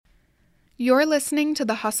You're listening to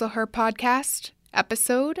the Hustle Her podcast,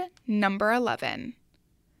 episode number 11.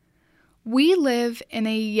 We live in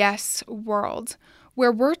a yes world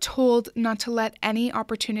where we're told not to let any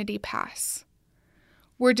opportunity pass.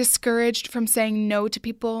 We're discouraged from saying no to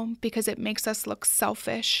people because it makes us look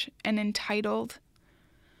selfish and entitled.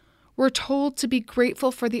 We're told to be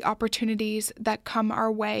grateful for the opportunities that come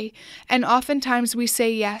our way, and oftentimes we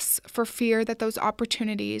say yes for fear that those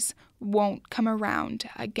opportunities won't come around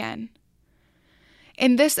again.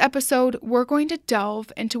 In this episode, we're going to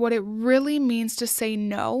delve into what it really means to say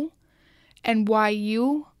no and why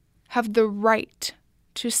you have the right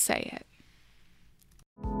to say it.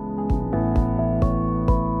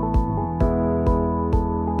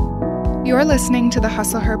 You're listening to the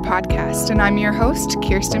Hustle Her podcast, and I'm your host,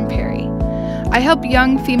 Kirsten Perry. I help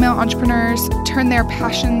young female entrepreneurs turn their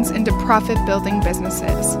passions into profit-building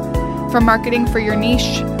businesses. From marketing for your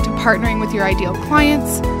niche to partnering with your ideal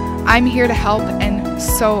clients, I'm here to help, and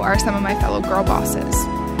so are some of my fellow girl bosses.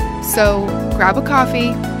 So grab a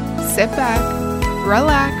coffee, sit back,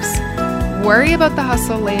 relax, worry about the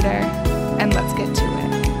hustle later, and let's get to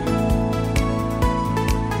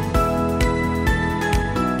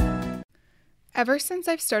it. Ever since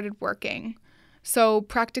I've started working, so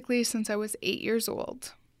practically since I was 8 years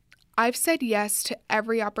old, I've said yes to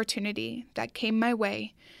every opportunity that came my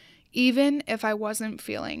way, even if I wasn't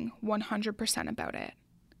feeling 100% about it.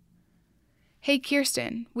 Hey,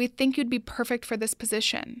 Kirsten, we think you'd be perfect for this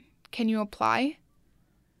position. Can you apply?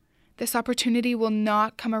 This opportunity will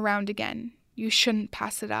not come around again. You shouldn't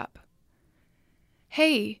pass it up.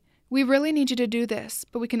 Hey, we really need you to do this,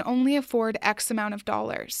 but we can only afford X amount of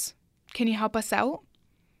dollars. Can you help us out?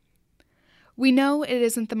 We know it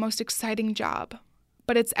isn't the most exciting job,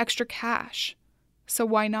 but it's extra cash, so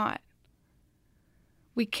why not?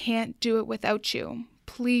 We can't do it without you.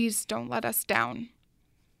 Please don't let us down.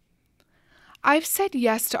 I've said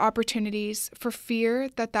yes to opportunities for fear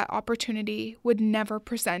that that opportunity would never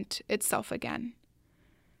present itself again.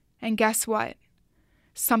 And guess what?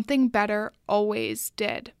 Something better always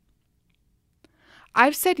did.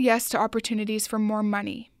 I've said yes to opportunities for more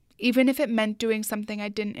money, even if it meant doing something I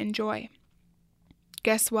didn't enjoy.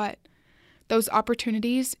 Guess what? Those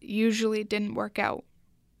opportunities usually didn't work out.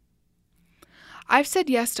 I've said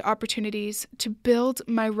yes to opportunities to build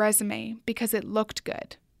my resume because it looked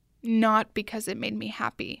good, not because it made me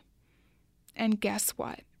happy. And guess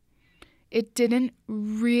what? It didn't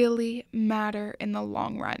really matter in the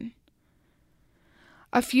long run.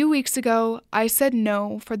 A few weeks ago, I said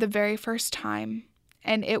no for the very first time,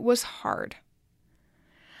 and it was hard.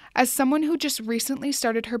 As someone who just recently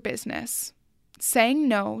started her business, saying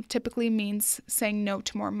no typically means saying no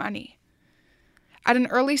to more money. At an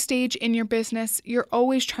early stage in your business, you're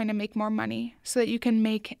always trying to make more money so that you can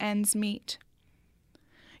make ends meet.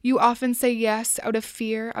 You often say yes out of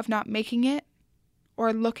fear of not making it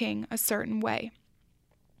or looking a certain way.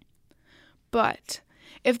 But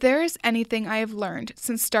if there is anything I have learned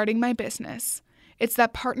since starting my business, it's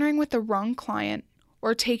that partnering with the wrong client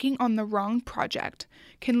or taking on the wrong project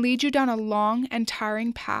can lead you down a long and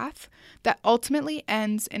tiring path that ultimately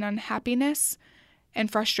ends in unhappiness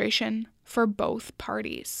and frustration for both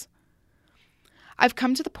parties. I've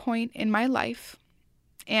come to the point in my life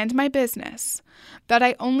and my business that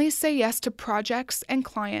I only say yes to projects and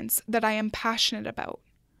clients that I am passionate about,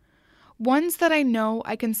 ones that I know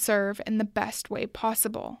I can serve in the best way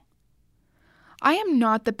possible. I am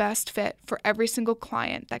not the best fit for every single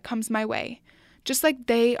client that comes my way, just like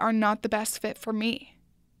they are not the best fit for me.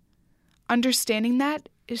 Understanding that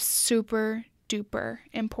is super duper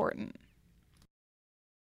important.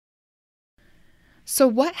 So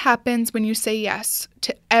what happens when you say yes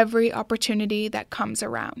to every opportunity that comes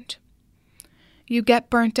around? You get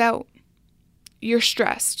burnt out. You're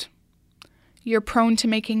stressed. You're prone to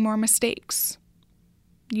making more mistakes.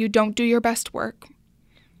 You don't do your best work.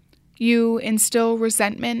 You instill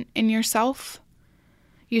resentment in yourself.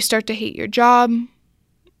 You start to hate your job.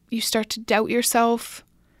 You start to doubt yourself.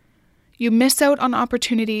 You miss out on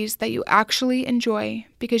opportunities that you actually enjoy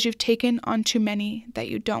because you've taken on too many that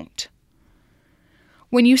you don't.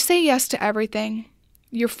 When you say yes to everything,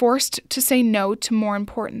 you're forced to say no to more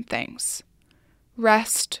important things.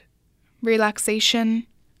 Rest, relaxation,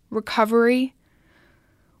 recovery.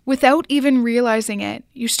 Without even realizing it,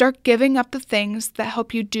 you start giving up the things that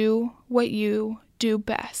help you do what you do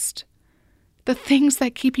best. The things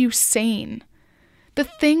that keep you sane. The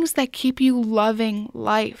things that keep you loving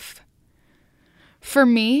life. For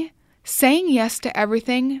me, saying yes to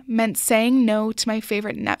everything meant saying no to my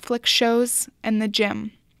favorite Netflix shows and the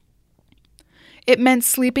gym. It meant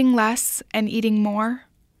sleeping less and eating more.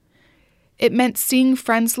 It meant seeing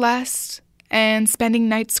friends less and spending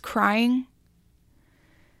nights crying.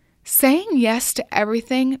 Saying yes to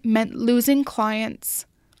everything meant losing clients,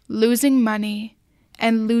 losing money,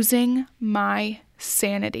 and losing my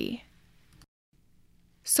sanity.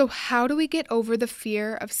 So how do we get over the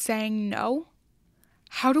fear of saying no?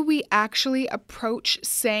 How do we actually approach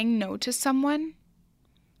saying no to someone?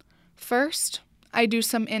 First, I do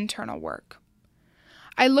some internal work.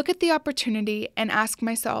 I look at the opportunity and ask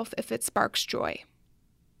myself if it sparks joy.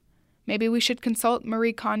 Maybe we should consult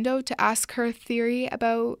Marie Kondo to ask her theory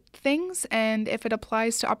about things and if it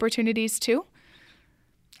applies to opportunities too.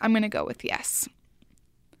 I'm going to go with yes.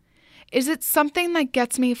 Is it something that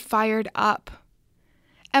gets me fired up?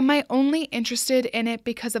 Am I only interested in it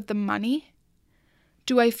because of the money?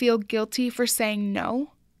 Do I feel guilty for saying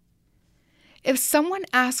no? If someone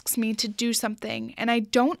asks me to do something and I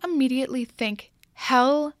don't immediately think,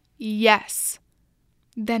 hell yes,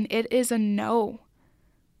 then it is a no.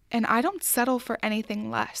 And I don't settle for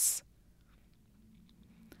anything less.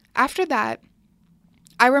 After that,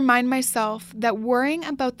 I remind myself that worrying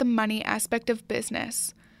about the money aspect of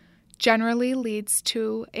business generally leads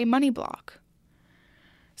to a money block.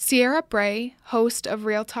 Sierra Bray, host of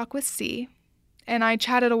Real Talk with C, and I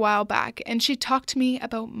chatted a while back, and she talked to me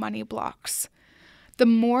about money blocks. The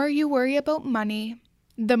more you worry about money,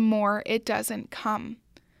 the more it doesn't come.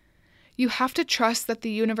 You have to trust that the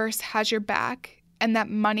universe has your back and that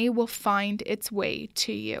money will find its way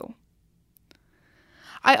to you.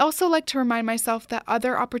 I also like to remind myself that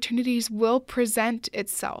other opportunities will present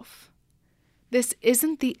itself. This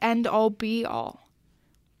isn't the end-all be-all.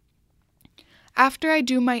 After I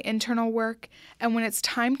do my internal work and when it's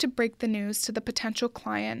time to break the news to the potential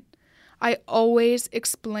client, I always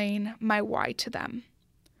explain my why to them.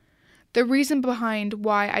 The reason behind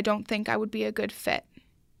why I don't think I would be a good fit.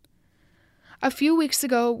 A few weeks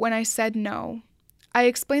ago, when I said no, I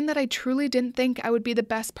explained that I truly didn't think I would be the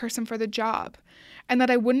best person for the job, and that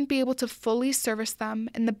I wouldn't be able to fully service them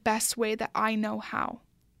in the best way that I know how.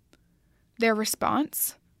 Their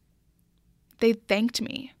response? They thanked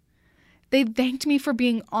me. They thanked me for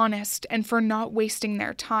being honest and for not wasting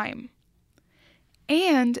their time.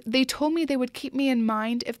 And they told me they would keep me in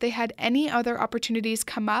mind if they had any other opportunities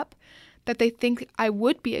come up that they think I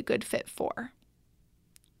would be a good fit for.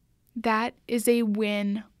 That is a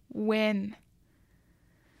win-win.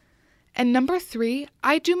 And number 3,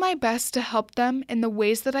 I do my best to help them in the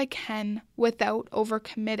ways that I can without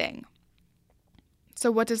overcommitting.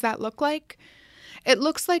 So what does that look like? It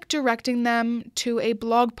looks like directing them to a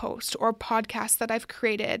blog post or podcast that I've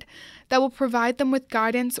created that will provide them with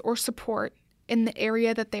guidance or support in the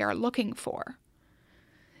area that they are looking for.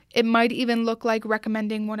 It might even look like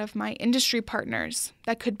recommending one of my industry partners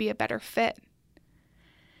that could be a better fit.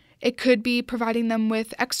 It could be providing them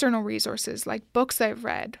with external resources like books I've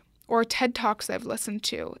read or TED Talks I've listened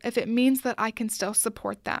to, if it means that I can still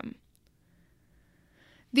support them.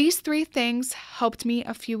 These 3 things helped me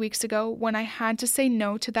a few weeks ago when I had to say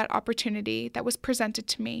no to that opportunity that was presented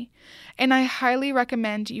to me, and I highly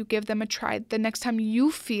recommend you give them a try the next time you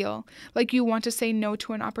feel like you want to say no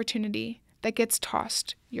to an opportunity that gets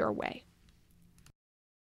tossed your way.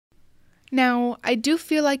 Now, I do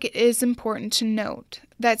feel like it is important to note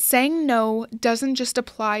that saying no doesn't just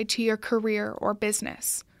apply to your career or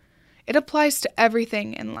business. It applies to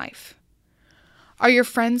everything in life. Are your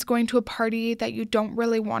friends going to a party that you don't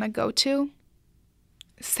really want to go to?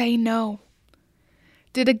 Say no.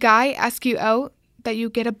 Did a guy ask you out that you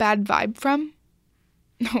get a bad vibe from?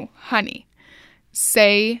 No, honey.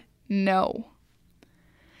 Say no.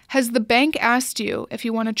 Has the bank asked you if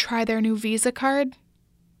you want to try their new Visa card?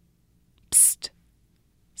 Psst.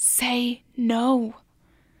 Say no.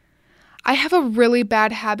 I have a really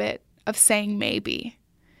bad habit of saying maybe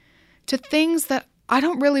to things that I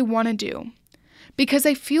don't really want to do because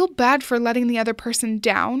I feel bad for letting the other person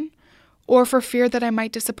down or for fear that I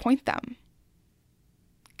might disappoint them.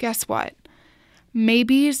 Guess what?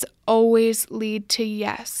 Maybes always lead to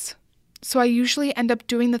yes. So I usually end up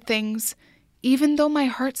doing the things even though my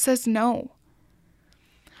heart says no.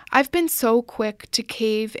 I've been so quick to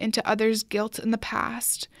cave into others' guilt in the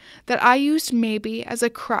past that I used maybe as a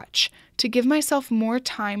crutch to give myself more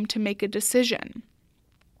time to make a decision.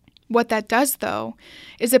 What that does, though,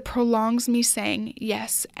 is it prolongs me saying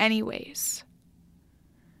yes anyways.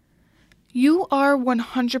 You are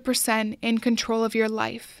 100% in control of your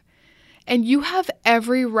life, and you have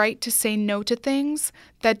every right to say no to things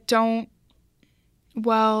that don't,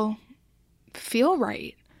 feel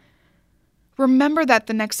right. Remember that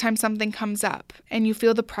the next time something comes up and you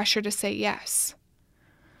feel the pressure to say yes.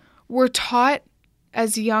 We're taught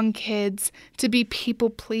as young kids to be people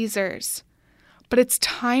pleasers, but it's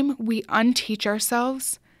time we unteach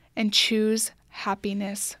ourselves and choose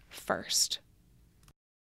happiness first.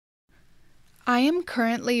 I am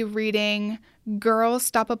currently reading Girl,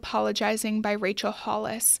 Stop Apologizing by Rachel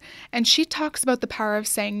Hollis, and she talks about the power of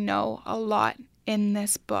saying no a lot in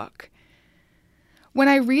this book. When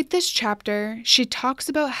I read this chapter, she talks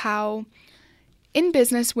about how in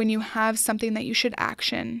business, when you have something that you should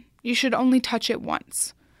action, you should only touch it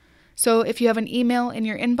once. So if you have an email in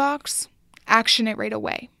your inbox, action it right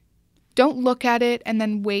away. Don't look at it and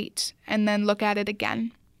then wait and then look at it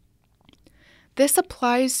again. This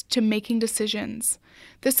applies to making decisions.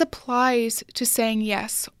 This applies to saying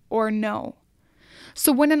yes or no.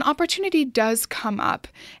 So when an opportunity does come up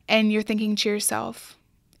and you're thinking to yourself,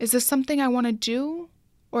 is this something I want to do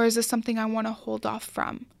or is this something I want to hold off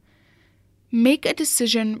from? Make a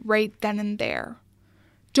decision right then and there.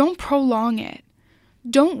 Don't prolong it.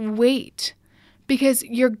 Don't wait, because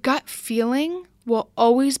your gut feeling will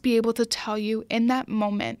always be able to tell you in that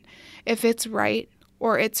moment if it's right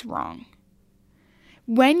or it's wrong.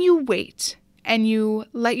 When you wait and you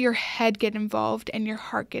let your head get involved and your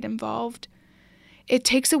heart get involved, it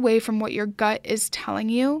takes away from what your gut is telling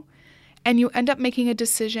you, and you end up making a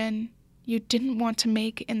decision you didn't want to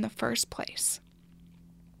make in the first place.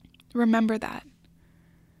 Remember that.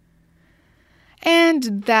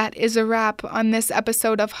 And that is a wrap on this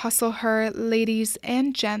episode of Hustle Her, ladies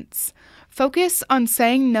and gents. Focus on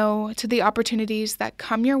saying no to the opportunities that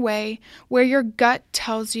come your way where your gut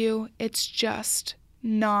tells you it's just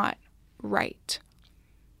not right.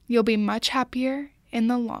 You'll be much happier in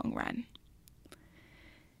the long run.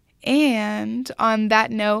 And on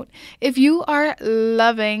that note, if you are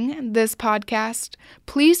loving this podcast,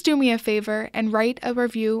 please do me a favor and write a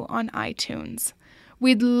review on iTunes.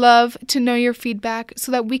 We'd love to know your feedback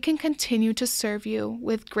so that we can continue to serve you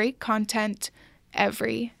with great content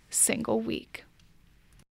every single week.